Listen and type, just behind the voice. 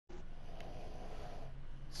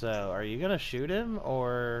So, are you gonna shoot him,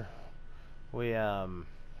 or we, Oh,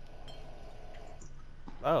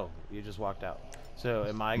 you just walked out. So,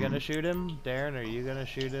 am I gonna shoot him? Darren, are you gonna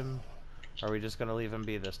shoot him? Or are we just gonna leave him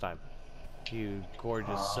be this time? You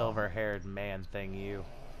gorgeous silver-haired man thing, you.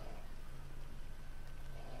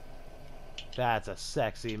 That's a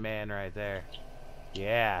sexy man right there.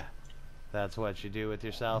 Yeah. That's what you do with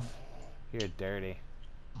yourself. You're dirty.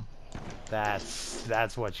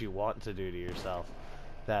 That's what you want to do to yourself.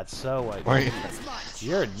 That's so what. Wait.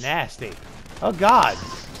 You're nasty. Oh God.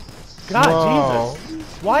 God, Whoa.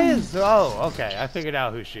 Jesus. Why is? Oh, okay. I figured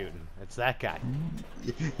out who's shooting. It's that guy.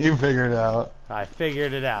 You figured it out. I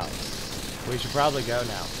figured it out. We should probably go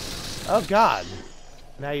now. Oh God.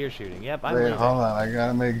 Now you're shooting. Yep, I'm Wait, leaving. hold on. I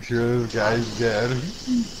gotta make sure this guy's dead.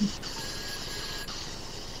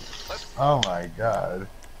 Oh my God.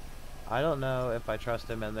 I don't know if I trust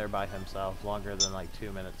him in there by himself longer than like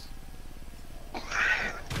 2 minutes.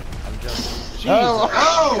 I'm just. Jesus.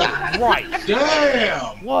 Oh, Right.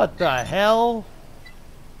 Damn! What the hell?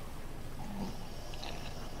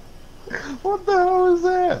 what the hell is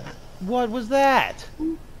that? What was that?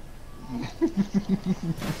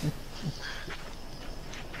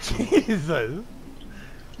 Jesus.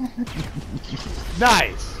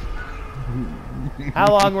 Nice. How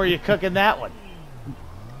long were you cooking that one?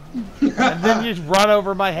 And then you just run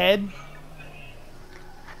over my head?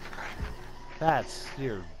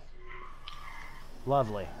 You're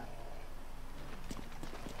lovely.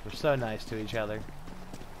 We're so nice to each other.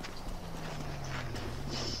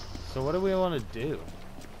 So what do we want to do?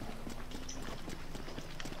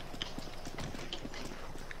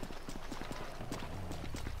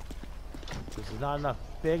 This is not enough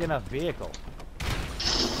big enough vehicle.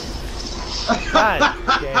 God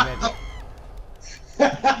damn it.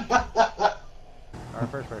 Our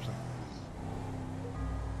first person.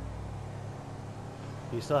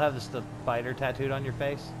 You still have the spider tattooed on your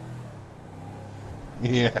face?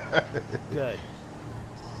 Yeah. Good.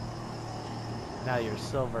 Now you're a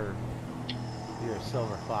silver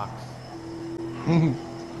fox.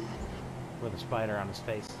 With a spider on his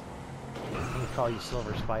face. I'm gonna call you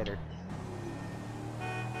Silver Spider.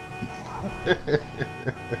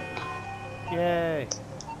 Yay!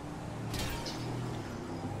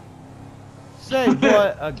 Say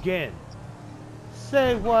what again?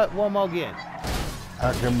 Say what one more again?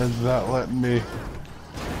 How come it's not letting me?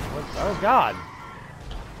 What? Oh God!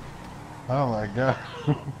 Oh my God.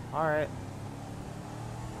 Alright.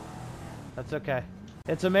 That's okay.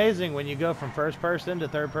 It's amazing when you go from first person to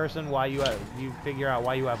third person why you figure out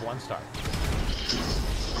why you have 1 star.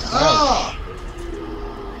 Ah!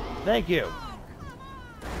 Thank you.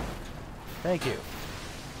 Thank you.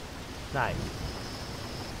 Nice.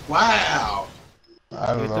 Wow!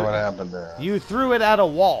 I don't know what happened there. You threw it at a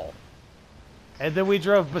wall. And then we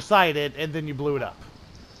drove beside it, and then you blew it up.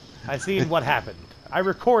 I seen what happened. I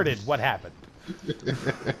recorded what happened.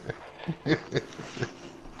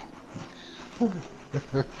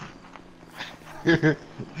 The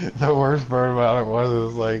worst part about it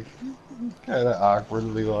was like kind of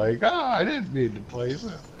awkwardly like, oh, I didn't mean to place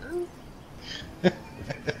it there.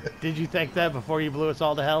 Did you think that before you blew us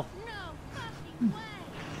all to hell?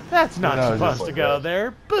 That's not No, supposed just to like go that.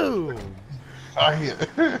 there. Boom!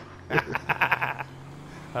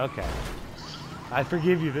 Okay. I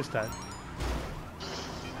forgive you this time.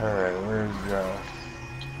 Alright, where's Josh?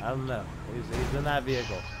 I don't know. He's in that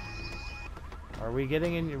vehicle. Are we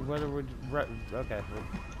getting in your... What are we... Okay.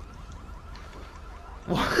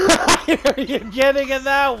 Why are you getting in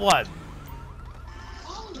that one?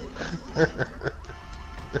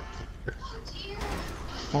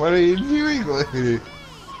 What are you doing, lady?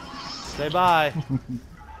 Say bye.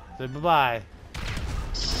 Say bye-bye.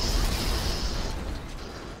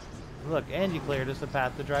 Look, and you cleared us a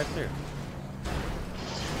path to drive through.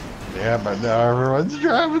 Yeah, but now everyone's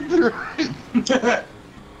driving through it.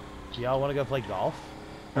 Do y'all want to go play golf?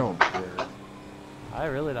 I don't care. I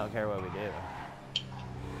really don't care what we do.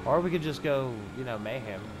 Or we could just go, you know,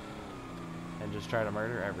 mayhem. And just try to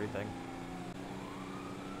murder everything.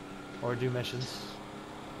 Or do missions.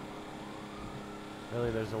 Really,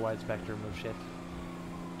 there's a wide spectrum of shit.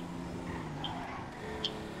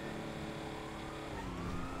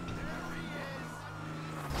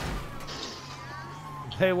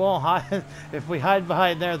 They won't hide. If we hide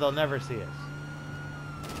behind there, they'll never see us.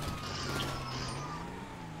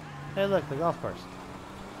 Hey, look, the golf course.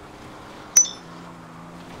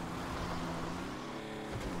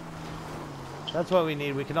 That's what we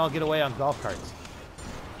need. We can all get away on golf carts.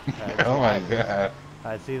 Oh my God.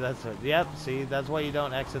 I see. That's what. Yep. See, that's why you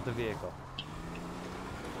don't exit the vehicle.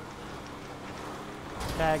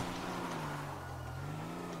 Tag.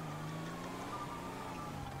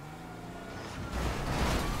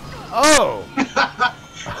 Oh!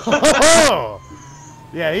 Oh!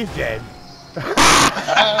 Yeah, he's dead.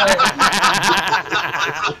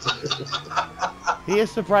 He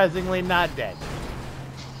is surprisingly not dead.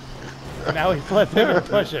 Now we flip him and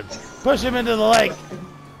push him. Push him into the lake.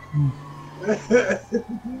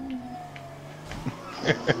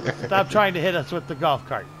 Stop trying to hit us with the golf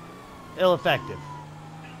cart. Ill effective.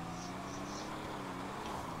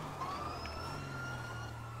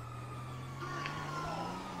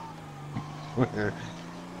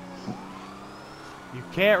 You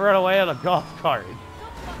can't run away on a golf cart.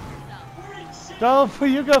 Don't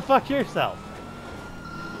you go fuck yourself.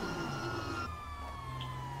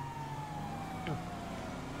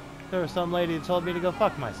 There was some lady who told me to go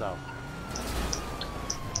fuck myself.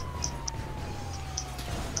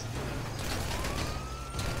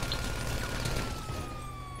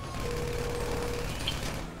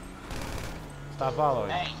 Stop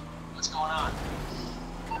following. Hey, what's going on?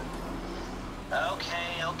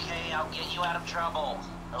 Okay, okay, I'll get you out of trouble.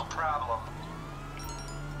 No problem.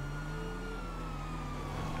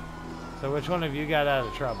 So which one of you got out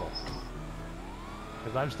of trouble?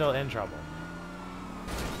 Because I'm still in trouble.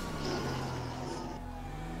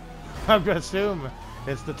 I'm gonna assume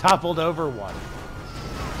it's the toppled over one.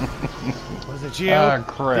 Was it you? Ah,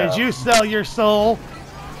 crap. Did you sell your soul?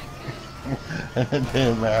 It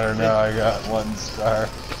didn't matter now, I got 1 star.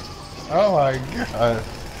 Oh my god.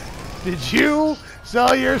 Did you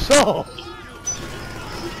sell your soul?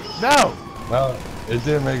 No. Well, it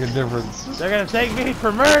didn't make a difference. They're gonna take me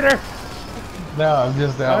for murder. No, I'm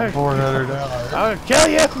just out $400. I'm gonna kill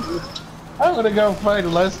you. I'm gonna go fight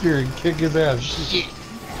Lester and kick his ass. Shit.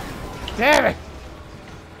 Damn it.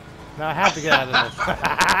 Now I have to get out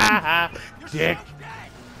of this. Dick.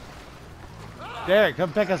 Derek,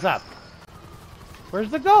 come pick us up. Where's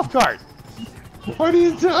the golf cart? What are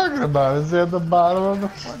you talking about? Is it at the bottom of the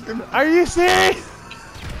fucking... Are you serious?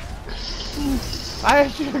 I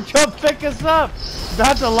asked you to come pick us up,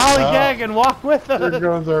 not to lollygag and walk with us. There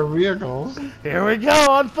goes our vehicles. Here we go,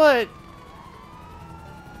 on foot.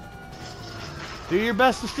 Do your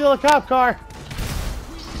best to steal a cop car.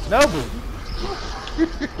 Nope.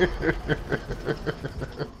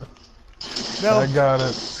 No. I got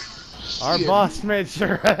it. Our boss made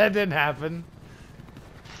sure that didn't happen.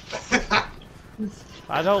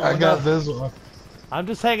 I don't. I got this one. I'm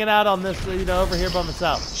just hanging out on this, you know, over here by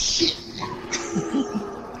myself.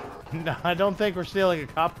 No, I don't think we're stealing a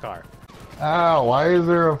cop car. Ow, why is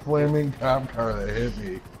there a flaming cop car that hit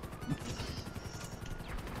me?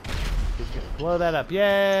 Just gonna blow that up.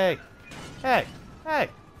 Yay! Hey! Hey!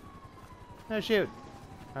 No shoot.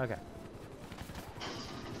 Okay.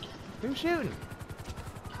 Who's shooting?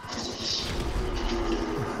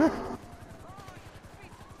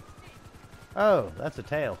 Oh, that's a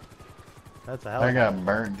tail. That's a hell. I got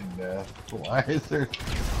burned to death. Why is there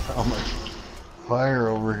so much fire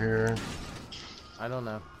over here? I don't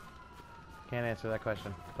know. Can't answer that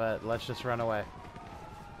question. But let's just run away.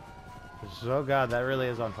 Oh god, that really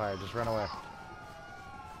is on fire. Just run away.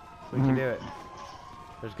 We can do it.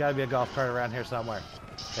 There's got to be a golf cart around here somewhere.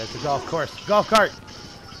 There's the golf course. Golf cart!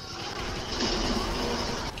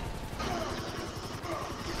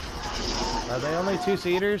 Are they only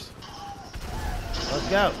 2-seaters? Let's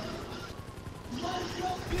go.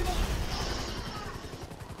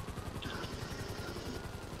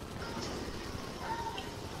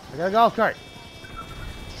 I got a golf cart.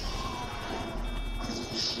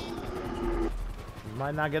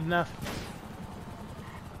 Might not good enough.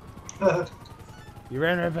 You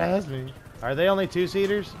ran right past me. Are they only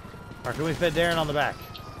 2-seaters? Or can we fit Darren on the back?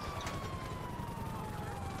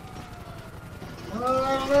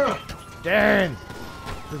 I don't know. Darren!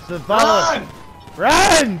 Just the follow.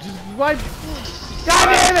 Run! Just why? God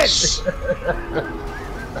damn it!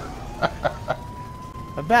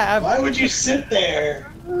 Why would you sit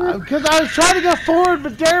there? Because I was trying to go forward,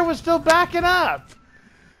 but Darren was still backing up.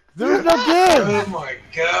 There was no give. Oh my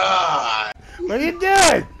god! What are you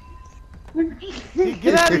doing?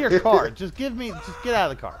 Get out of your car. Just get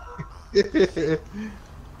out of the car.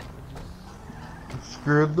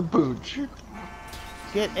 Screwed the pooch.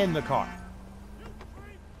 Get in the car.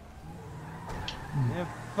 Yeah,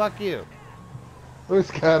 fuck you.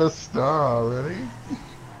 Who's got a star already?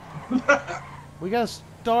 We got a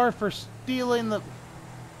star for stealing the...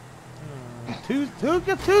 Who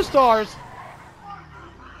got 2 stars?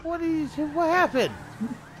 What happened?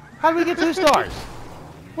 How did we get 2 stars?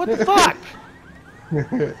 What the fuck?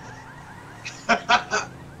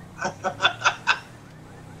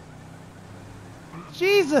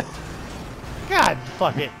 Jesus! God,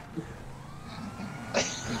 fuck it.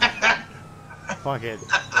 Fuck it.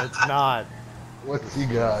 It's not. What's he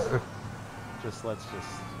got? Let's just... Get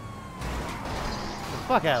the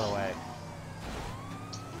fuck out of the way.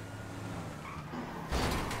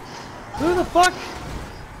 Who the fuck?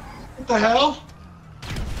 What the hell?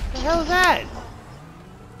 The hell is that?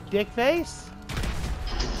 Dick face?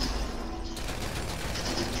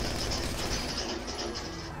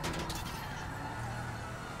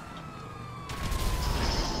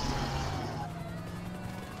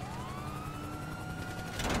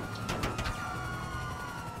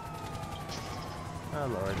 Oh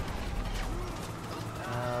Lord.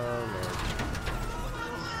 Oh Lord.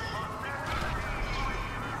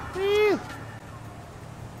 Whee!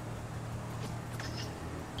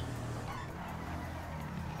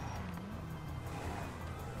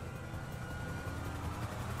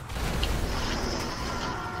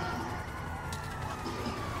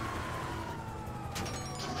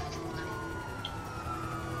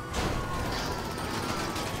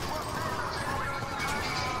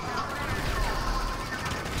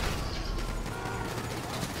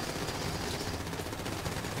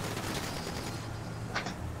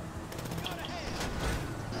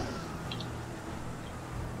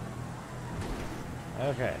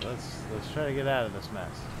 Okay, let's try to get out of this mess.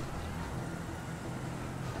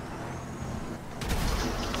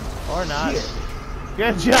 Or not.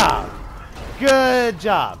 Good job. Good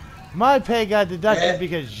job. My pay got deducted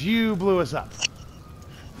because you blew us up.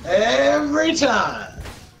 Every time.